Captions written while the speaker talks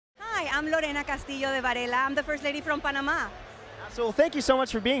Hi, I'm Lorena Castillo de Varela. I'm the First Lady from Panama. So thank you so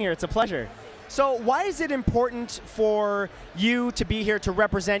much for being here. It's a pleasure. So why is it important for you to be here to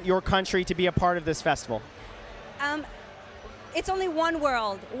represent your country, to be a part of this festival? It's only one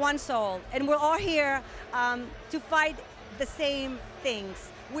world, one soul, and we're all here to fight the same things.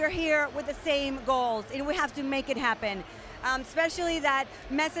 We're here with the same goals, and we have to make it happen. Especially that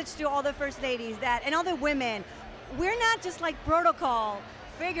message to all the First Ladies and all the women. We're not just like protocol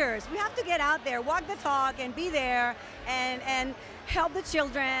figures. We have to get out there, walk the talk, and be there, and help the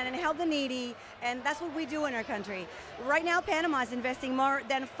children and help the needy, and that's what we do in our country. Right now, Panama is investing more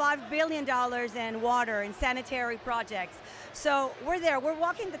than $5 billion in water and sanitary projects. So we're there, we're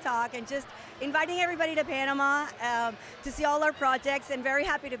walking the talk and just inviting everybody to Panama to see all our projects, and very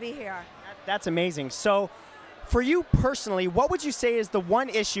happy to be here. That's amazing. So for you personally, what would you say is the one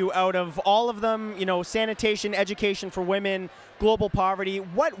issue out of all of them, you know, sanitation, education for women, global poverty,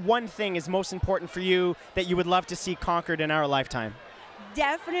 what one thing is most important for you that you would love to see conquered in our lifetime?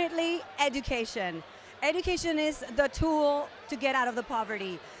 Definitely education. Education is the tool to get out of the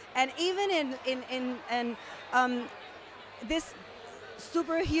poverty. And even in this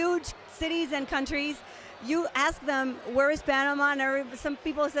super huge cities and countries, you ask them, where is Panama? And some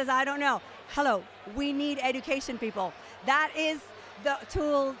people says, I don't know. Hello, we need education, people. That is the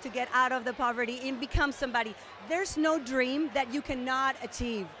tool to get out of the poverty and become somebody. There's no dream that you cannot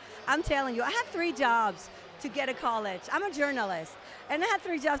achieve. I'm telling you, I had 3 jobs to get to college. I'm a journalist, and I had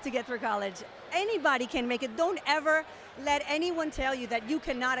 3 jobs to get through college. Anybody can make it. Don't ever let anyone tell you that you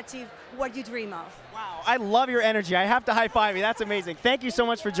cannot achieve what you dream of. Wow, I love your energy. I have to high five you. That's amazing. Thank you so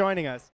much for joining us.